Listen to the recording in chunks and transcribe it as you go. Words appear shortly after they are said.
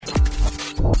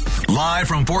Live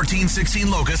from 1416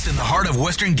 Locust in the heart of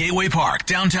Western Gateway Park,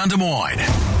 downtown Des Moines.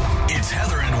 It's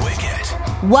Heather and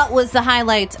Wickett. What was the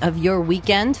highlight of your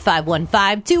weekend?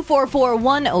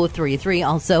 515-244-1033.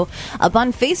 Also up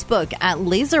on Facebook at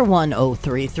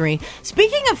Laser1033.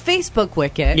 Speaking of Facebook,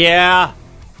 Wickett. Yeah.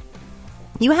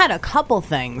 You had a couple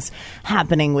things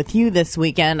happening with you this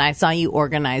weekend. I saw you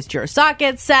organized your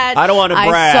socket set. I don't want to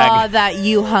brag. I saw that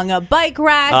you hung a bike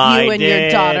rack. I you and did. your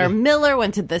daughter Miller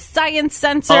went to the science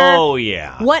center. Oh,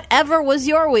 yeah. Whatever was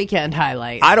your weekend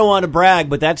highlight? I don't want to brag,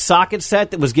 but that socket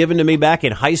set that was given to me back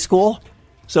in high school,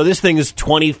 so this thing is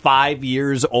 25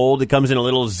 years old. It comes in a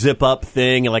little zip-up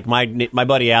thing. Like my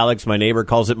buddy Alex, my neighbor,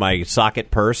 calls it my socket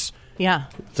purse. Yeah.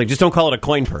 It's like, just don't call it a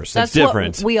coin purse. That's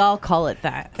different. What we all call it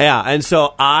that. Yeah, and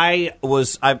so I've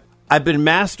been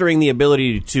mastering the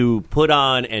ability to put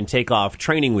on and take off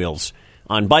training wheels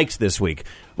on bikes this week.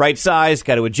 Right size,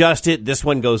 got to adjust it. This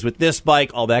one goes with this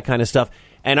bike, all that kind of stuff.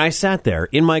 And I sat there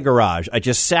in my garage. I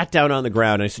just sat down on the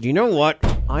ground. And I said, you know what?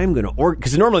 I'm going to order,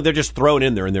 because normally they're just thrown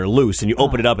in there and they're loose, and you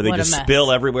open it up and they just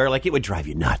spill everywhere. Like, it would drive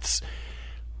you nuts.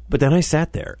 But then I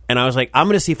sat there and I was like, I'm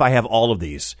going to see if I have all of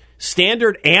these.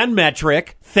 Standard and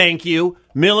metric, thank you.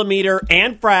 Millimeter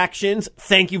and fractions,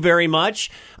 thank you very much.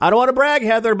 I don't want to brag,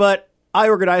 Heather, but I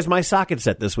organized my socket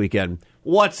set this weekend.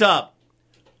 What's up?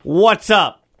 What's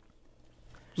up?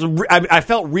 I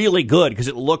felt really good because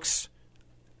it looks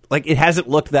like it hasn't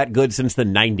looked that good since the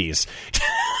 90s.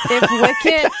 If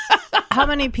Wickett, how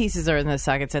many pieces are in the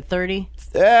socket set? 30?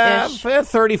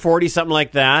 30, 40, something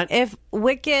like that. If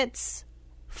Wickett's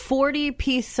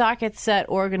 40-piece socket set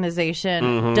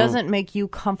organization doesn't make you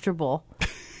comfortable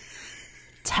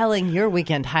telling your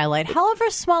weekend highlight, however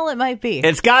small it might be.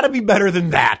 It's got to be better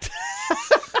than that.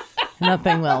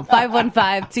 Nothing will.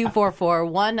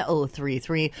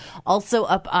 515-244-1033. Also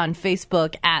up on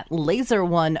Facebook at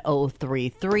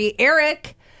Laser1033.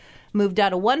 Eric moved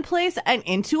out of one place and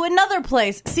into another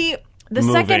place. See, the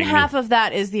second half of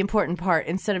that is the important part,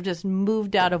 instead of just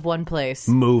moved out of one place.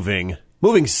 Moving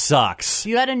sucks.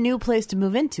 You had a new place to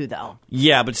move into, though.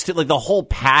 Yeah, but still, like, the whole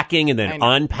packing and then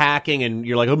unpacking, and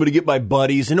you're like, I'm going to get my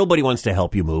buddies, and nobody wants to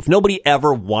help you move. Nobody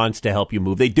ever wants to help you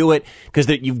move. They do it because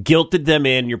you've guilted them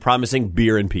in. You're promising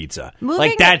beer and pizza. Moving,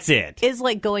 like, that's it. It's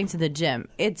like going to the gym.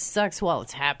 It sucks while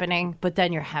it's happening, but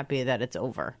then you're happy that it's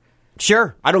over.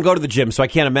 Sure. I don't go to the gym, so I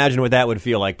can't imagine what that would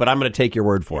feel like, but I'm going to take your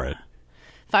word for it.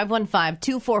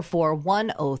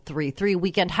 515-244-1033.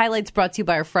 Weekend highlights brought to you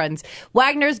by our friends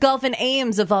Wagner's Golf and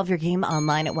Ames. Evolve your game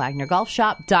online at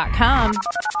WagnerGolfShop.com.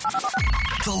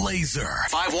 The Laser.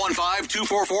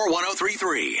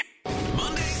 515-244-1033.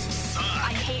 Mondays suck.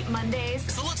 I hate Mondays.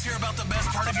 So let's hear about the best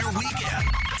part of your weekend.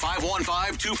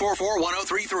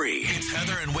 515-244-1033. It's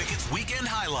Heather and Wickett's Weekend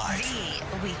Highlight.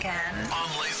 The weekend.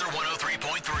 On Laser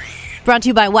 103.3. Brought to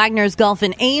you by Wagner's Golf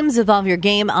and Ames. Evolve your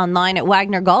game online at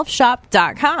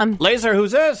WagnerGolfShop.com. Laser,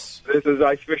 who's this? This is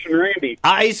Ice Fishing Randy.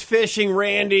 Ice Fishing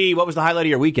Randy. What was the highlight of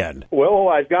your weekend? Well,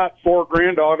 I've got 4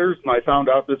 granddaughters, and I found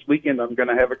out this weekend I'm going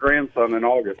to have a grandson in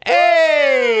August.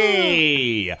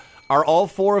 Hey! Are all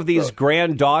 4 of these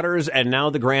granddaughters and now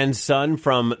the grandson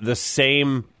from the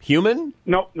same human?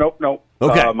 Nope.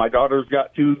 Okay. My daughter's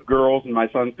got 2 girls, and my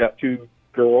son's got 2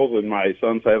 girls, and my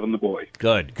son's having the boy.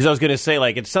 Good. Because I was going to say,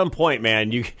 like, at some point,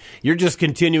 man, you're just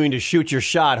continuing to shoot your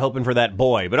shot, hoping for that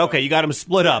boy. But okay, you got them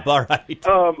split up. All right.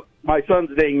 My son's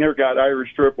dang near got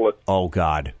Irish triplets. Oh,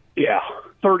 God. Yeah,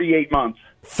 38 months.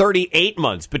 38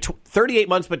 months. 38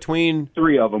 months between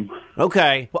 3 of them.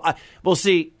 Okay. Well, we'll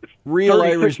see. Real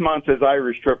 36 Irish months is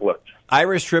Irish triplets.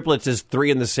 Irish triplets is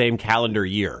 3 in the same calendar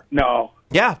year. No.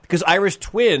 Yeah, because Irish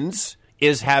twins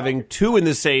is having 2 in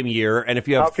the same year, and if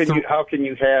you have how can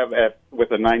you have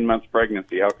with a 9 months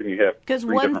pregnancy? How can you have 3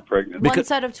 different pregnancies? One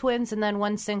set of twins and then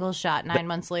one single shot 9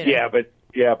 months later. Yeah, but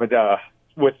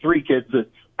with 3 kids,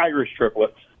 it's Irish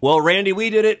triplets. Well, Randy,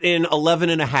 we did it in 11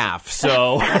 and a half,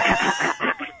 so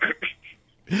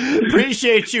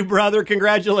appreciate you, brother.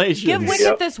 Congratulations. Give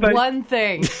Wickett this one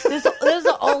thing. This is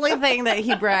the only thing that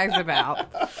he brags about.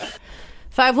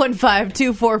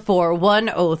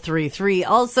 515-244-1033.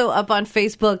 Also up on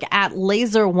Facebook at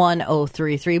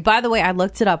Laser1033. By the way, I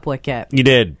looked it up, Wickett. You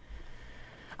did.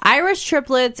 Irish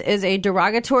triplets is a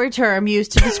derogatory term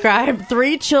used to describe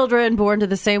 3 children born to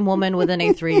the same woman within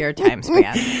a 3-year time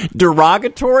span.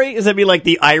 Derogatory? Does that mean like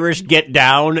the Irish get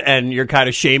down and you're kind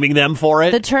of shaming them for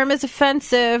it? The term is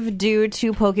offensive due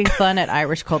to poking fun at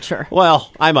Irish culture. Well,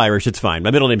 I'm Irish. It's fine.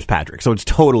 My middle name's Patrick, so it's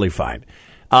totally fine.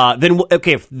 Then,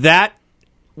 okay, if that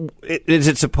is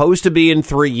it supposed to be in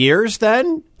 3 years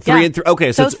then? Yeah.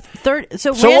 Okay, so it's third.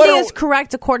 So so Randy what is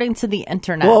correct according to the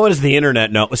internet. well, what does the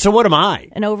internet know? So what am I?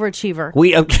 An overachiever.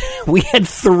 We had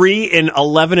 3 in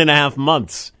 11 and a half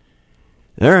months.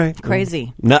 All right.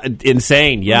 Crazy.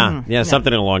 Insane. Yeah. Yeah,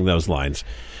 something along those lines.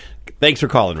 Thanks for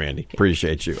calling, Randy.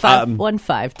 Appreciate you.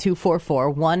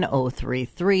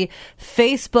 515-244-1033.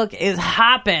 Facebook is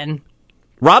hopping.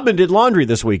 Robin did laundry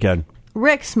this weekend.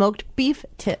 Rick smoked beef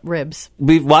ribs.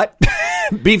 Beef what?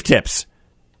 Beef tips.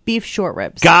 Beef short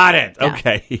ribs. Got it. Yeah.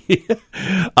 Okay.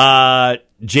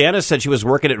 Janice said she was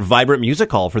working at Vibrant Music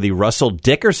Hall for the Russell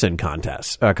Dickerson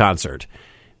concert.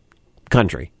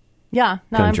 Country. Yeah,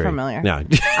 no, Country. I'm familiar. Yeah.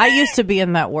 I used to be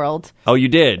in that world. Oh, you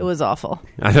did? It was awful.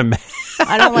 I don't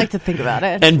I don't like to think about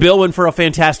it. And Bill went for a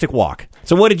fantastic walk.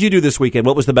 So what did you do this weekend?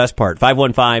 What was the best part?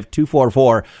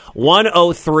 515-244-1033.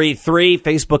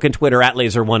 Facebook and Twitter at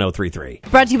Laser1033.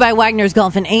 Brought to you by Wagner's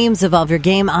Golf and Ames. Evolve your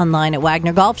game online at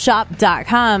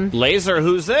WagnerGolfShop.com. Laser,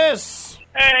 who's this?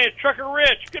 Hey, it's Trucker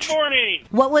Rich. Good morning.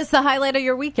 What was the highlight of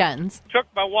your weekends? Took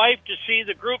my wife to see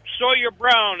the group Sawyer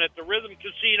Brown at the Rhythm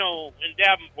Casino in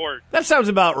Davenport. That sounds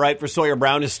about right for Sawyer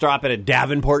Brown to stop at a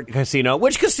Davenport casino.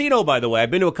 Which casino, by the way? I've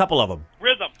been to a couple of them.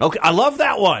 Rhythm. Okay, I love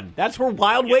that one. That's where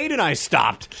Wild Wade and I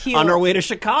stopped Cute. on our way to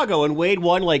Chicago, and Wade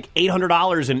won like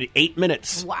 $800 in 8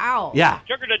 minutes. Wow. Yeah.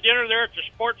 Took her to dinner there at the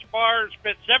sports bar and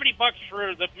spent $70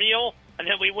 for the meal. And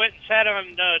then we went and sat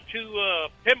on two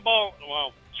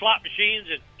slot machines,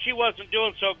 and she wasn't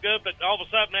doing so good, but all of a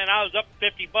sudden, man, I was up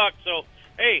 $50. So,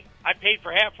 hey, I paid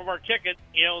for half of our ticket,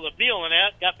 the meal and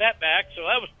that, got that back, so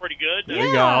that was pretty good. There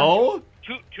you go.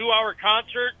 2-hour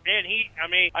concert, and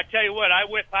I tell you what, I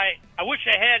wish I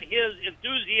had his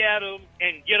enthusiasm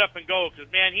and get up and go,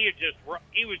 because, man, he was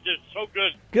just so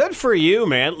good. Good for you,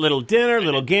 man. Little dinner,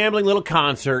 little gambling, little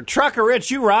concert. Trucker Rich,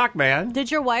 you rock, man.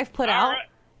 Did your wife put All out? right.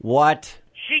 What?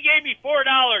 She gave me $4.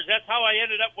 That's how I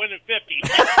ended up winning 50.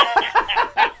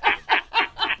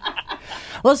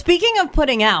 Well, speaking of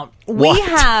putting out, What? we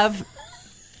have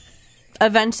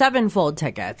Avenged Sevenfold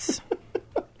tickets.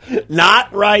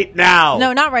 Not right now.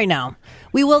 No, not right now.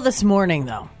 We will this morning,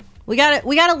 though. We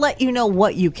gotta let you know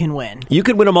what you can win. You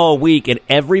can win them all week, and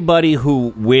everybody who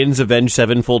wins Avenged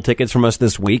Sevenfold tickets from us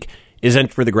this week is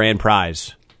entered for the grand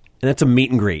prize. And that's a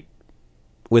meet and greet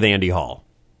with Andy Hall.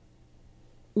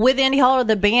 With Andy Hall or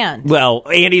the band. Well,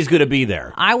 Andy's going to be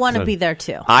there. I want to be there,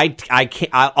 too. I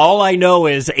can't. All I know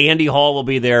is Andy Hall will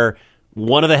be there.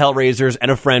 One of the Hellraisers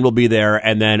and a friend will be there,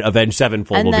 and then Avenged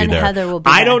Sevenfold And will then be there. Heather will be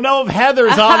I there. don't know if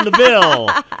Heather's on the bill,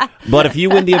 but if you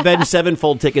win the Avenged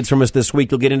Sevenfold tickets from us this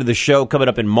week, you'll get into the show coming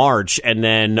up in March, and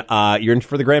then you're in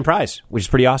for the grand prize, which is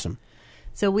pretty awesome.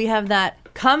 So we have that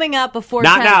coming up before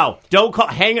Not 10. now. Don't call.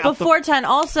 Hang up. Before 10.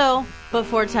 Also,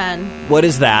 before 10. What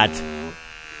is that?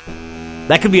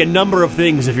 That could be a number of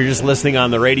things if you're just listening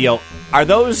on the radio. Are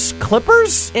those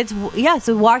clippers? It's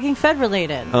Walking Fed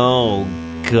related. Oh,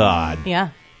 God. Yeah.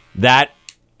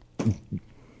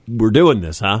 We're doing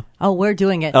this, huh? Oh, we're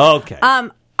doing it. Okay. I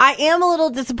am a little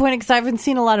disappointed because I haven't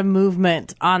seen a lot of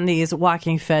movement on these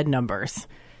Walking Fed numbers.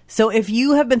 So if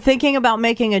you have been thinking about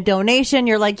making a donation,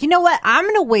 you're like, you know what? I'm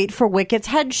going to wait for Wickett's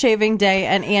head shaving day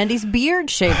and Andy's beard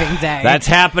shaving day. That's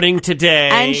happening today.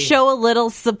 And show a little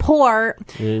support.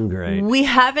 Great. We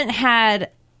haven't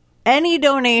had any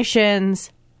donations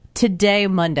today,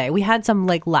 Monday. We had some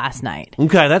like last night.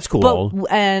 Okay, that's cool.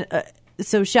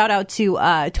 So shout out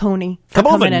to Tony. A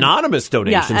couple of coming in. anonymous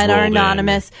donations. Yeah, and our rolled in.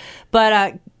 anonymous.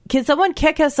 But can someone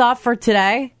kick us off for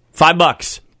today?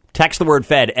 $5. Text the word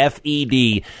FED,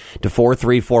 F-E-D, to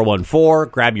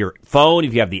 43414. Grab your phone.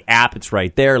 If you have the app, it's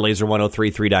right there,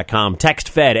 laser1033.com. Text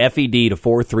FED, F-E-D, to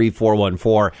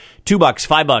 43414. $2,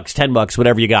 $5, $10,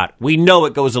 whatever you got. We know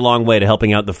it goes a long way to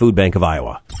helping out the Food Bank of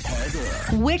Iowa.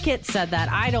 Wickett said that.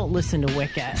 I don't listen to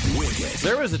Wickett.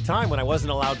 There was a time when I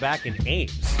wasn't allowed back in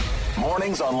Ames.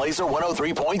 Mornings on Laser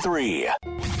 103.3.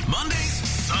 Mondays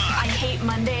suck. I hate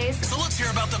Mondays. So let's hear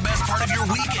about the best part of your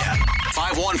weekend.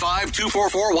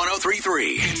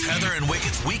 515-244-1033. It's Heather and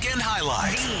Wickett's Weekend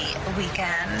Highlight The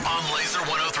weekend. on Laser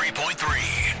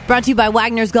 103.3. Brought to you by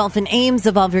Wagner's Golf and Ames.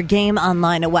 Evolve your game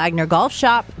online at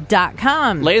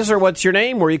WagnerGolfShop.com. Laser, what's your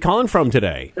name? Where are you calling from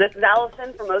today? This is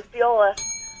Allison from Osceola.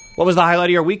 What was the highlight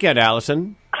of your weekend,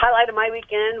 Allison? Highlight of my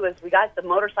weekend was we got the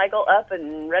motorcycle up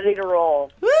and ready to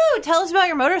roll. Woo! Tell us about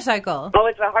your motorcycle. Oh,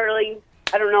 it's a Harley,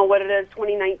 I don't know what it is,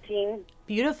 2019.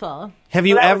 Beautiful. Have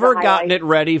you That was ever a gotten highlight. it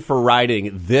ready for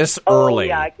riding this Oh, early?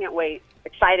 yeah, I can't wait.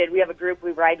 Excited. We have a group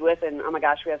we ride with, and oh my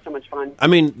gosh, we have so much fun. I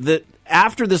mean,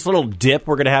 after this little dip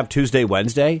we're going to have Tuesday,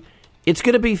 Wednesday, It's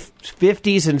going to be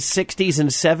 50s and 60s and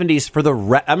 70s for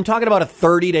I'm talking about a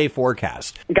 30-day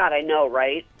forecast. God, I know,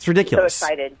 right? It's ridiculous. So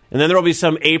excited. And then there will be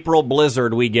some April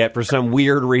blizzard we get for some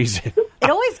weird reason. It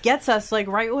always gets us, like,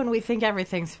 right when we think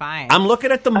everything's fine. I'm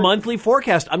looking at the monthly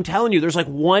forecast. I'm telling you, there's like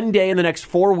one day in the next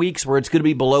 4 weeks where it's going to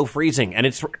be below freezing,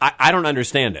 and I don't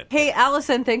understand it. Hey,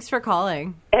 Allison, thanks for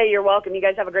calling. Hey, you're welcome. You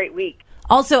guys have a great week.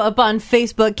 Also up on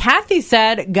Facebook, Kathy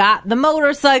said, got the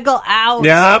motorcycle out.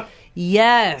 Yep.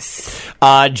 Yes.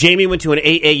 Jamie went to an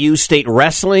AAU state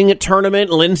wrestling tournament.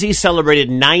 Lindsay celebrated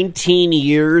 19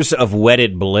 years of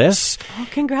wedded bliss. Oh,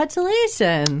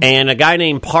 congratulations. And a guy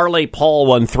named Parlay Paul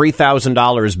won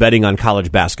 $3,000 betting on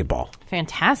college basketball.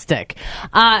 Fantastic.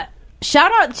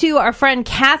 Shout out to our friend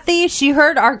Kathy. She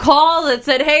heard our call that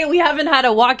said, hey, we haven't had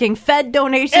a walking fed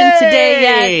donation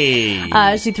today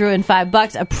yet. She threw in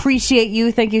 $5. Appreciate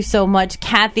you. Thank you so much,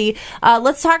 Kathy.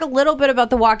 Let's talk a little bit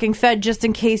about the walking fed just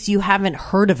in case you haven't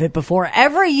heard of it before.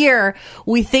 Every year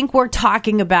we think we're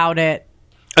talking about it.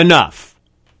 Enough.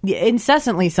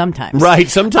 Incessantly sometimes. Right,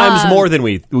 sometimes more than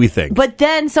we think. But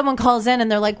then someone calls in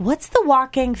and they're like, what's the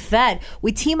walking fed?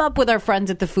 We team up with our friends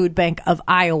at the Food Bank of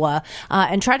Iowa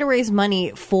and try to raise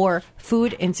money for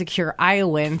food insecure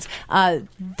Iowans.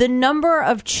 The number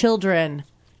of children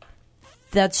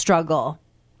that struggle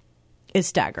is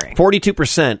staggering.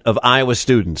 42% of Iowa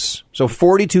students, so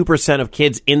 42% of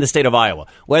kids in the state of Iowa,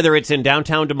 whether it's in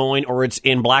downtown Des Moines or it's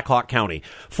in Black Hawk County,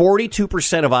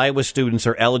 42% of Iowa students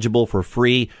are eligible for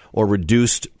free or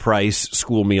reduced price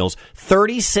school meals.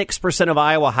 36% of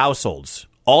Iowa households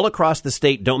all across the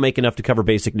state don't make enough to cover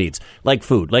basic needs, like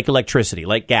food, like electricity,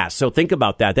 like gas. So think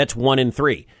about that. That's 1 in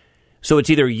 3. So it's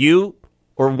either you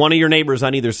or one of your neighbors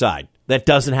on either side that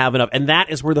doesn't have enough. And that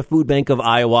is where the Food Bank of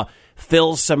Iowa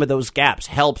fills some of those gaps,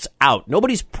 helps out.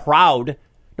 Nobody's proud.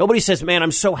 Nobody says, man,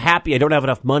 I'm so happy I don't have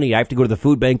enough money. I have to go to the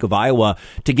Food Bank of Iowa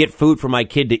to get food for my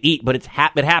kid to eat. But it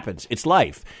happens. It's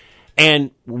life.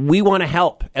 And we want to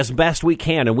help as best we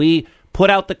can. And we put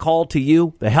out the call to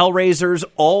you. The Hellraisers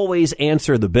always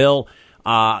answer the bill.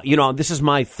 This is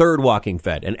my third walking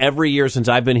fed. And every year since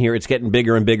I've been here, it's getting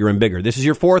bigger and bigger and bigger. This is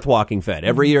your fourth walking fed.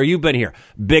 Every year you've been here,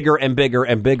 bigger and bigger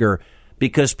and bigger.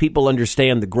 Because people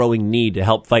understand the growing need to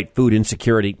help fight food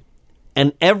insecurity.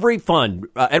 And every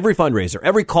fundraiser,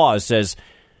 every cause says,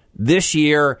 this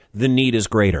year, the need is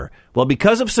greater. Well,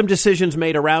 because of some decisions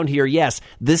made around here, yes,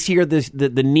 this year,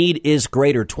 the need is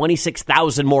greater.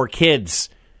 26,000 more kids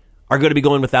are going to be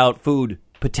going without food,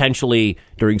 potentially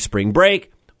during spring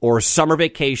break or summer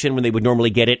vacation when they would normally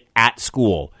get it at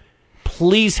school.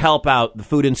 Please help out the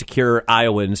food insecure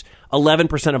Iowans.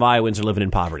 11% of Iowans are living in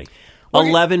poverty.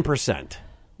 11%.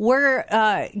 We're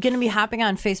going to be hopping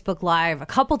on Facebook Live a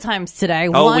couple times today.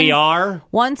 We are?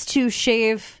 Once to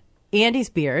shave Andy's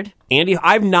beard. Andy,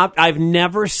 I've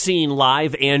never seen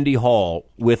live Andy Hall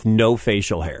with no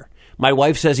facial hair. My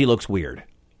wife says he looks weird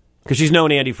because she's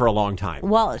known Andy for a long time.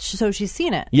 Well, so she's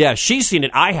seen it. Yeah, she's seen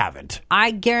it. I haven't.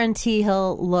 I guarantee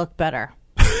he'll look better.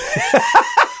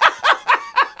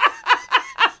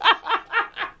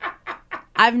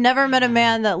 I've never met a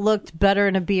man that looked better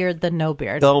in a beard than no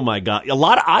beard. Oh, my God. A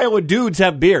lot of Iowa dudes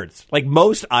have beards. Like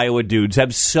most Iowa dudes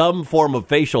have some form of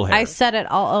facial hair. I said it.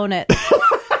 I'll own it.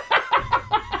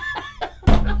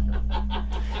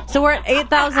 So we're at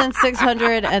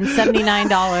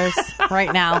 $8,679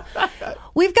 right now.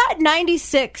 We've got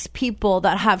 96 people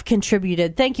that have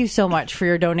contributed. Thank you so much for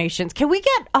your donations. Can we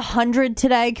get 100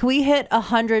 today? Can we hit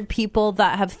 100 people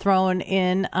that have thrown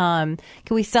in? Can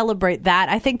we celebrate that?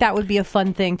 I think that would be a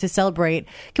fun thing to celebrate.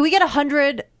 Can we get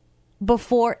 100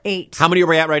 before 8? How many are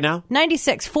we at right now?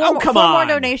 96. Four on. more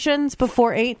donations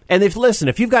before 8. And if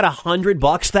you've got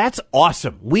 $100, that's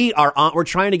awesome. We're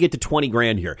trying to get to 20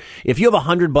 grand here. If you have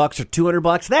 $100 or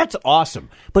 $200, that's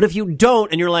awesome. But if you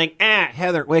don't, and you're like,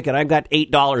 Heather, Wickett, I've got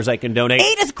 $8 I can donate.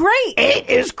 8 is great. 8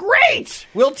 is great.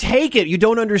 We'll take it. You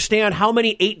don't understand how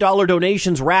many $8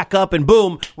 donations rack up, and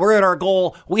boom, we're at our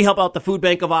goal. We help out the Food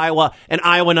Bank of Iowa, and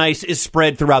Iowa Nice is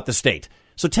spread throughout the state.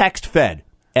 So text FED,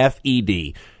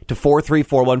 F-E-D, to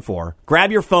 43414.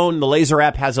 Grab your phone. The Laser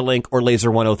app has a link, or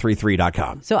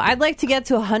laser1033.com. So I'd like to get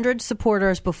to 100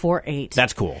 supporters before 8.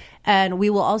 That's cool. And we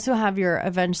will also have your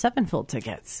Avenged Sevenfold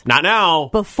tickets. Not now.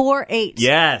 Before 8.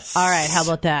 Yes. All right, how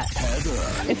about that?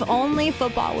 If only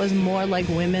football was more like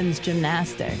women's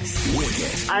gymnastics.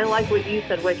 Wickett. I like what you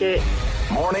said, Wickett.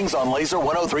 Mornings on Laser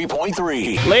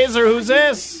 103.3. Laser, who's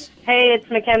this? Hey, it's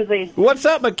Mackenzie. What's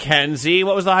up, Mackenzie?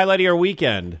 What was the highlight of your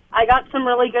weekend? I got some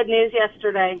really good news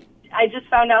yesterday. I just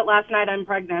found out last night I'm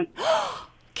pregnant.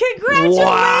 Congratulations!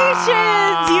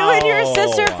 Wow. You and your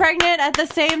sister pregnant at the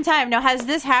same time. Now, has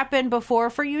this happened before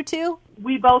for you two?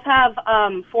 We both have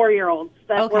 4-year-olds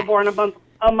that were born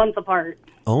a month apart.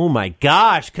 Oh, my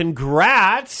gosh.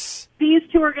 Congrats. These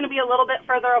two are going to be a little bit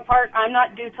further apart. I'm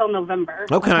not due till November.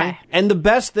 Okay. And the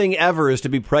best thing ever is to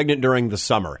be pregnant during the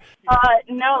summer.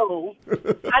 No.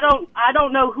 I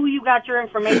don't know who you got your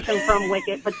information from,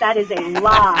 Wickett, but that is a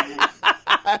lie.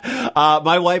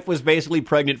 My wife was basically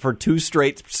pregnant for 2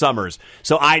 straight summers,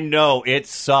 so I know it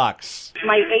sucks.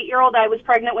 My 8-year-old, I was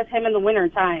pregnant with him in the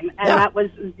wintertime, and that was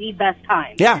the best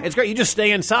time. Yeah, it's great. You just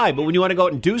stay inside, but when you want to go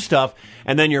out and do stuff,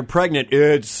 and then you're pregnant,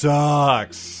 it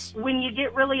sucks. When you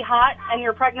get really hot and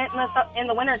you're pregnant in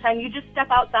the wintertime, you just step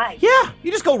outside. Yeah,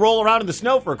 you just go roll around in the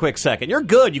snow for a quick second. You're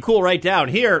good. You cool right down.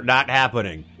 Here, not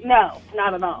happening. No,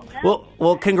 not at all.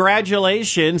 Well,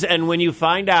 congratulations, and when you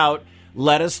find out,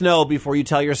 let us know before you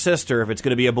tell your sister if it's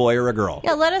going to be a boy or a girl.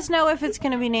 Yeah, let us know if it's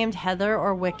going to be named Heather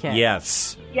or Wickett.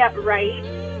 Yes. Yeah,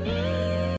 right.